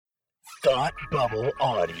Thought Bubble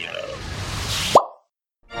Audio.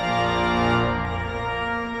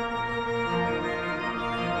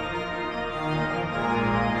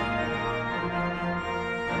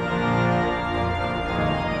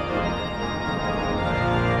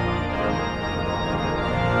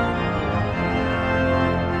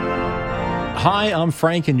 Hi, I'm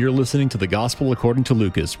Frank, and you're listening to The Gospel According to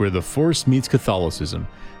Lucas, where the Force meets Catholicism.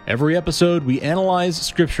 Every episode, we analyze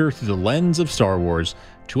Scripture through the lens of Star Wars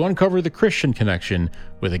to uncover the Christian connection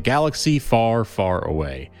with a galaxy far, far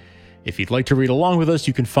away. If you'd like to read along with us,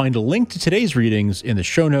 you can find a link to today's readings in the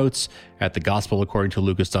show notes at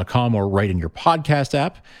thegospelaccordingtolucas.com or right in your podcast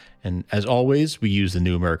app. And as always, we use the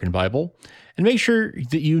New American Bible. And make sure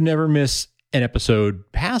that you never miss an episode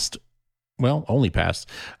only past,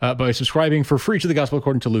 by subscribing for free to The Gospel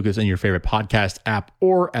According to Lucas in your favorite podcast app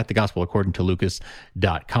or at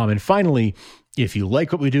thegospelaccordingtolucas.com. And finally, if you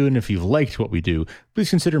like what we do and if you've liked what we do, please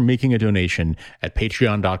consider making a donation at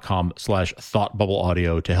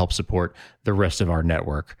patreon.com/thoughtbubbleaudio to help support the rest of our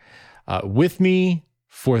network. With me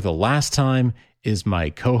for the last time is my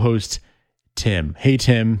co-host, Tim. Hey,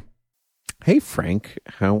 Tim. Hey, Frank.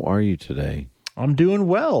 How are you today? I'm doing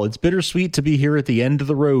well. It's bittersweet to be here at the end of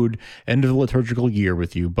the road, end of the liturgical year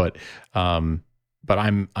with you, but I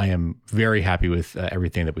am very happy with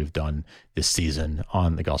everything that we've done this season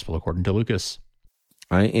on The Gospel According to Lucas.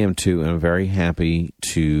 I am too, and I'm very happy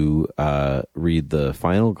to read the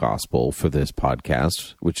final gospel for this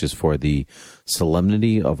podcast, which is for the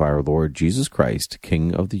solemnity of our Lord Jesus Christ,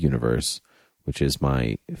 King of the universe, which is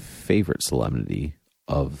my favorite solemnity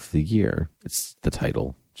of the year. It's the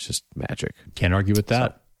title. It's just magic. Can't argue with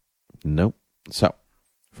that. Nope. So,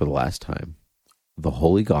 for the last time, the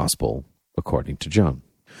Holy Gospel according to John.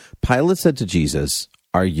 Pilate said to Jesus,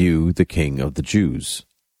 "Are you the king of the Jews?"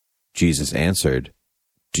 Jesus answered,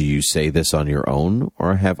 "Do you say this on your own,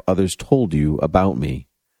 or have others told you about me?"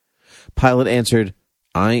 Pilate answered,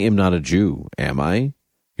 "I am not a Jew, am I?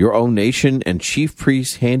 Your own nation and chief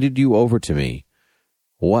priests handed you over to me.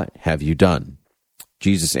 What have you done?"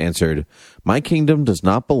 Jesus answered, "My kingdom does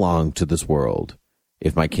not belong to this world.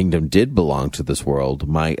 If my kingdom did belong to this world,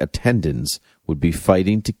 my attendants would be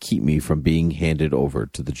fighting to keep me from being handed over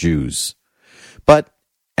to the Jews. But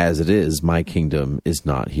as it is, my kingdom is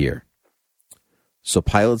not here." So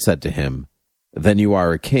Pilate said to him, "Then you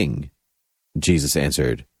are a king." Jesus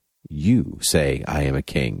answered, "You say I am a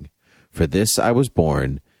king. For this I was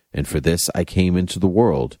born, and for this I came into the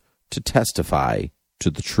world, to testify to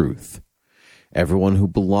the truth. Everyone who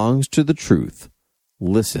belongs to the truth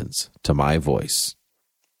listens to my voice."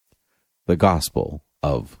 The Gospel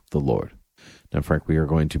of the Lord. Now, Frank, we are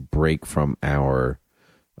going to break from our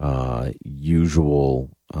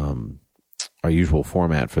usual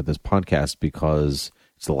format for this podcast because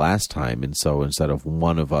it's the last time, and so instead of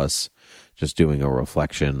one of us just doing a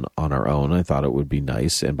reflection on our own, I thought it would be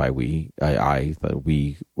nice, and by we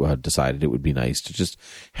decided it would be nice to just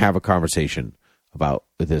have a conversation about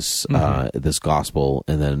this this gospel,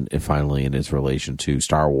 and then finally in its relation to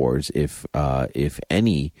Star Wars, if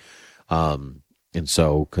any. And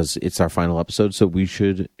so, because it's our final episode, so we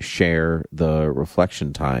should share the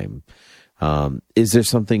reflection time. Is there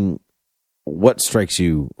something? What strikes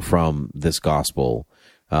you from this gospel?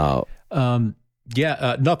 Nothing.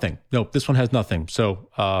 No, this one has nothing. So,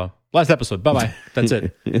 last episode. Bye-bye. That's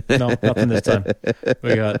it. No, nothing this time.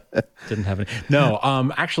 Didn't have any. No,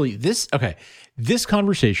 actually, this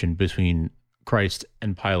conversation between Christ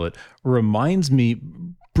and Pilate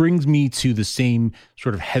brings me to the same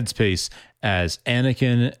sort of headspace as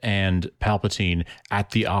Anakin and Palpatine at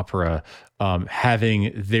the opera,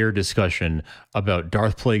 having their discussion about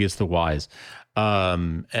Darth Plagueis the Wise,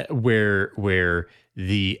 where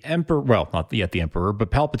the Emperor, well, not yet the Emperor, but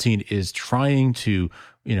Palpatine is trying to,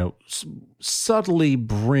 subtly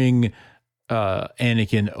bring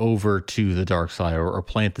Anakin over to the dark side or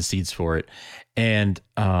plant the seeds for it. And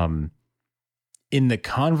in the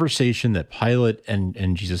conversation that Pilate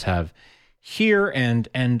and Jesus have here and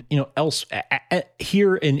else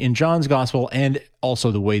here in John's gospel, and also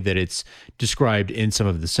the way that it's described in some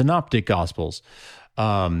of the synoptic gospels,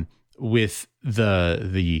 with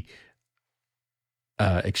the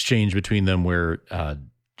exchange between them where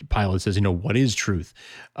Pilate says, "What is truth?"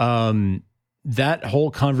 That whole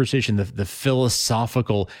conversation, the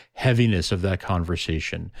philosophical heaviness of that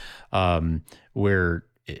conversation, where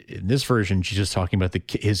in this version, she's just talking about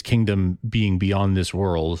his kingdom being beyond this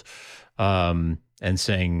world, and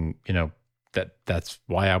saying, that's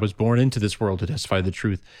why I was born into this world, to testify the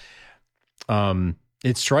truth.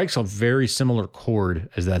 It strikes a very similar chord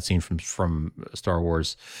as that scene from Star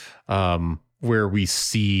Wars, where we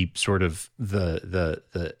see sort of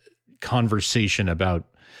the conversation about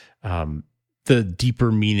the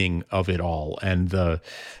deeper meaning of it all, and the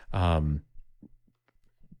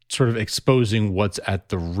sort of exposing what's at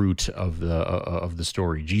the root of the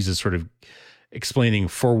story. Jesus sort of explaining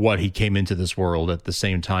for what he came into this world, at the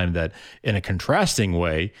same time that, in a contrasting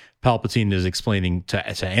way, Palpatine is explaining to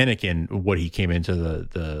Anakin what he came into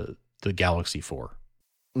the galaxy for.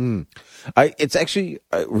 It's actually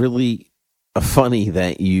really funny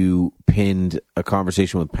that you pinned a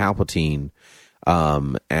conversation with Palpatine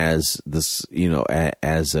as this,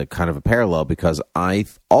 as a kind of a parallel, because I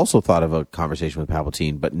also thought of a conversation with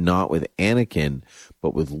Palpatine, but not with Anakin,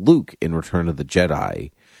 but with Luke in Return of the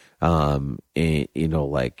Jedi. Your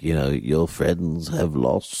friends have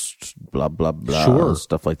lost, blah, blah, blah, sure.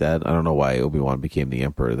 Stuff like that. I don't know why Obi-Wan became the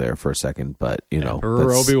Emperor there for a second, but,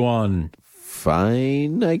 Emperor Obi-Wan.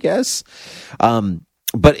 Fine, I guess.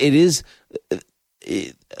 But it is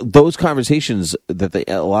those conversations that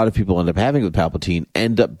a lot of people end up having with Palpatine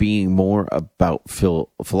end up being more about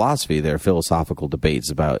philosophy, their philosophical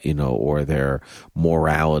debates about, or their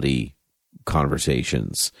morality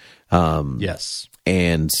conversations. Yes.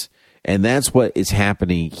 And that's what is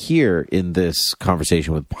happening here in this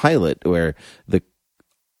conversation with Pilate, where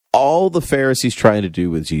all the Pharisees trying to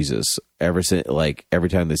do with Jesus every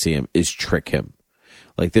time they see him is trick him.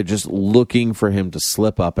 Like, they're just looking for him to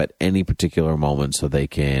slip up at any particular moment so they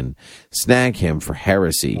can snag him for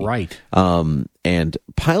heresy. Right. And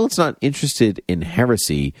Pilate's not interested in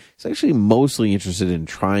heresy. He's actually mostly interested in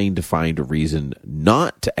trying to find a reason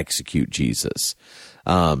not to execute Jesus.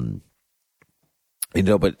 But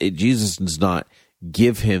Jesus does not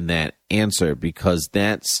give him that answer, because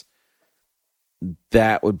that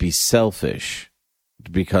would be selfish.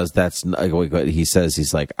 Because that's what he says.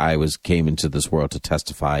 He's like, came into this world to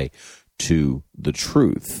testify to the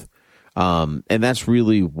truth. And that's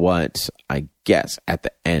really what, I guess, at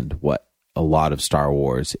the end, what a lot of Star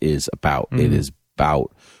Wars is about. Mm-hmm. It is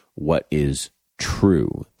about what is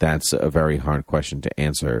true. That's a very hard question to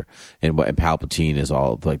answer. And Palpatine is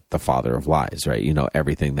all like the father of lies, right?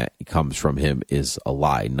 Everything that comes from him is a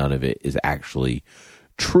lie. None of it is actually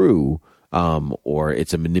true. Or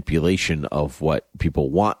it's a manipulation of what people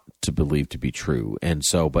want to believe to be true. And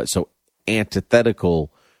so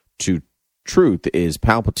antithetical to truth is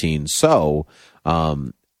Palpatine. So,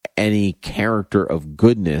 any character of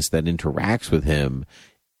goodness that interacts with him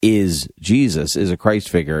is Jesus, is a Christ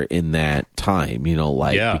figure in that time,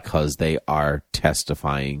 because they are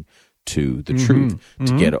testifying to the truth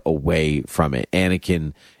to get away from it.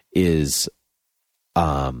 Anakin is,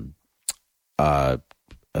 a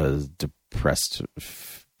depressed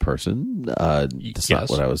person. That's not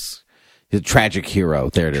what I was. He's a tragic hero.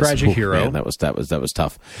 There it is. Tragic hero. Man, that was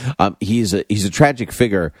tough. He's a tragic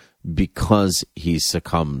figure because he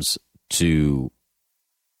succumbs to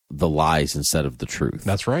the lies instead of the truth.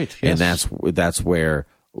 That's right. Yes. And that's where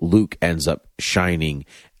Luke ends up shining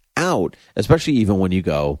out, especially even when you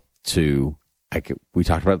go to. We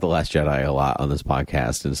talked about The Last Jedi a lot on this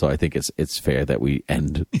podcast, and so I think it's fair that we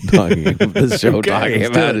end talking this show talking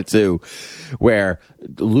about it too, where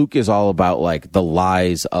Luke is all about like the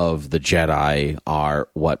lies of the Jedi are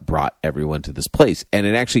what brought everyone to this place, and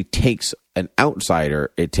it actually takes an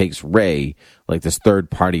outsider, it takes Rey, like this third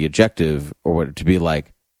party objective, or what, to be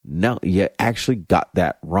like, no, you actually got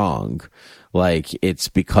that wrong. Like, it's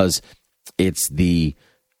because it's the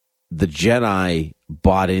Jedi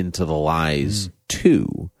bought into the lies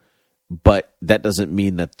too, but that doesn't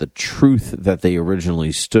mean that the truth that they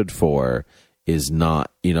originally stood for is not,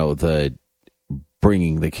 the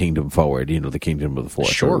bringing the kingdom forward, the kingdom of the Force,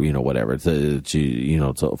 sure, or, whatever, for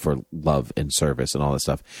love and service and all that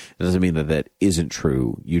stuff. It doesn't mean that isn't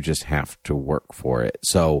true. You just have to work for it.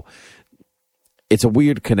 So it's a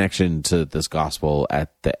weird connection to this gospel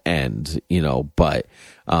at the end, but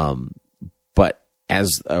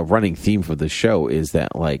as a running theme for the show is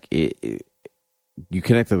that, like, you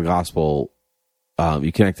connect to the gospel,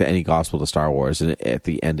 you connect to any gospel to Star Wars, and at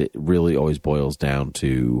the end, it really always boils down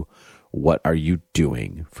to, what are you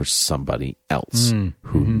doing for somebody else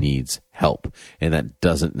who needs help? And that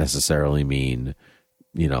doesn't necessarily mean,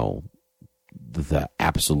 the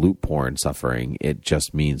absolute poor and suffering. It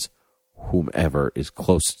just means whomever is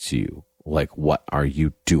close to you. Like, what are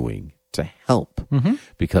you doing to help?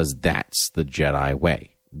 Because that's the Jedi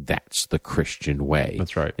way. That's the Christian way.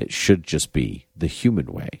 That's right. It should just be the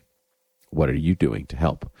human way. What are you doing to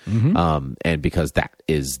help? And because that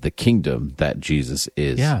is the kingdom that Jesus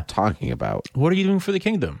is talking about. What are you doing for the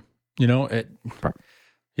kingdom?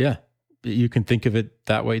 Yeah, you can think of it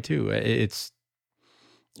that way too.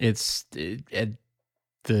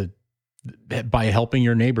 By helping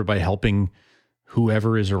your neighbor, by helping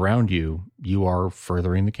whoever is around you, you are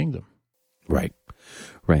furthering the kingdom. Right.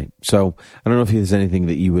 Right. So I don't know if there's anything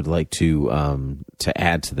that you would like to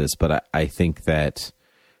add to this, but I think that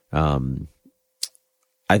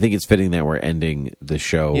I think it's fitting that we're ending the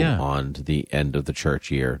show on the end of the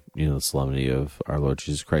church year, the solemnity of our Lord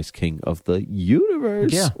Jesus Christ, King of the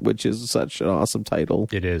universe, which is such an awesome title.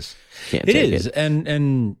 It is. Can't take it is. it.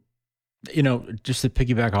 And just to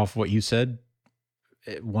piggyback off what you said,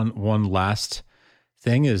 one last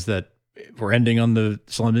thing is that we're ending on the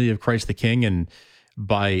solemnity of Christ the King, and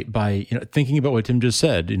by thinking about what Tim just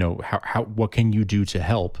said, how what can you do to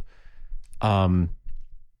help?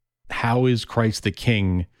 How is Christ the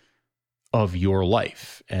King of your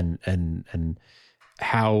life, and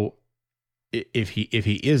how, if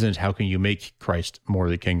he isn't, how can you make Christ more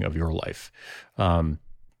the King of your life?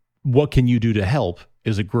 What can you do to help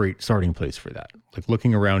is a great starting place for that. Like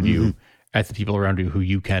looking around you at the people around you who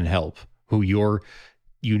you can help, who your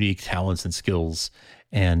unique talents and skills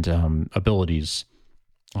and abilities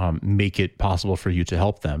make it possible for you to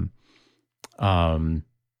help them.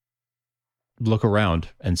 Look around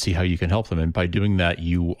and see how you can help them, and by doing that,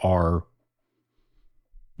 you are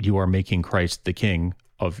making Christ the King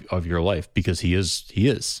of your life, because he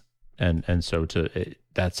is, and so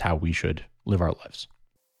that's how we should live our lives.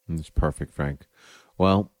 That's perfect, Frank.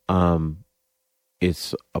 Well, Frank,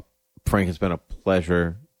 it's been a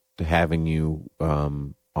pleasure to having you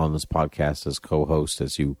on this podcast as co-host,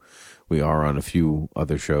 we are on a few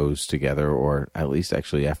other shows together, or at least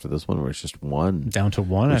actually after this one, where it's just one. Down to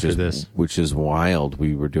one after this. Which is wild.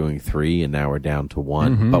 We were doing 3 and now we're down to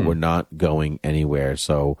 1, but we're not going anywhere.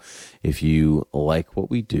 So if you like what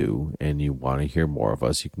we do and you want to hear more of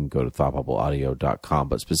us, you can go to thoughtbubbleaudio.com.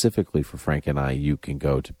 But specifically for Frank and I, you can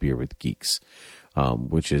go to Beer with Geeks,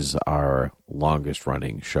 which is our longest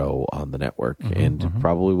running show on the network, and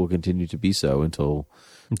probably will continue to be so until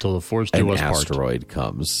the Force do us part. An asteroid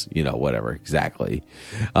comes, whatever, exactly.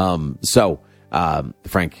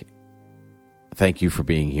 Frank, thank you for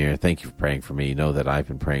being here. Thank you for praying for me. Know that I've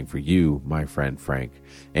been praying for you, my friend Frank,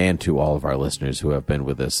 and to all of our listeners who have been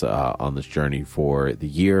with us on this journey for the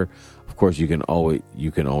year. Of course, you can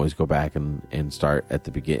always go back and start at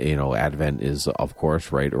the beginning. Advent is, of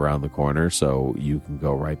course, right around the corner, so you can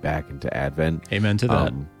go right back into Advent. Amen to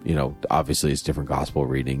that. Obviously it's different gospel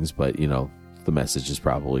readings, but the message is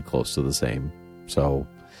probably close to the same. So,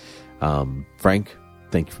 Frank,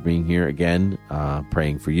 thank you for being here again.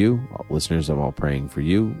 Praying for you, listeners. I'm all praying for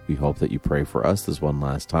you. We hope that you pray for us this one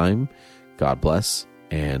last time. God bless,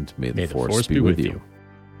 and may the Force be with you.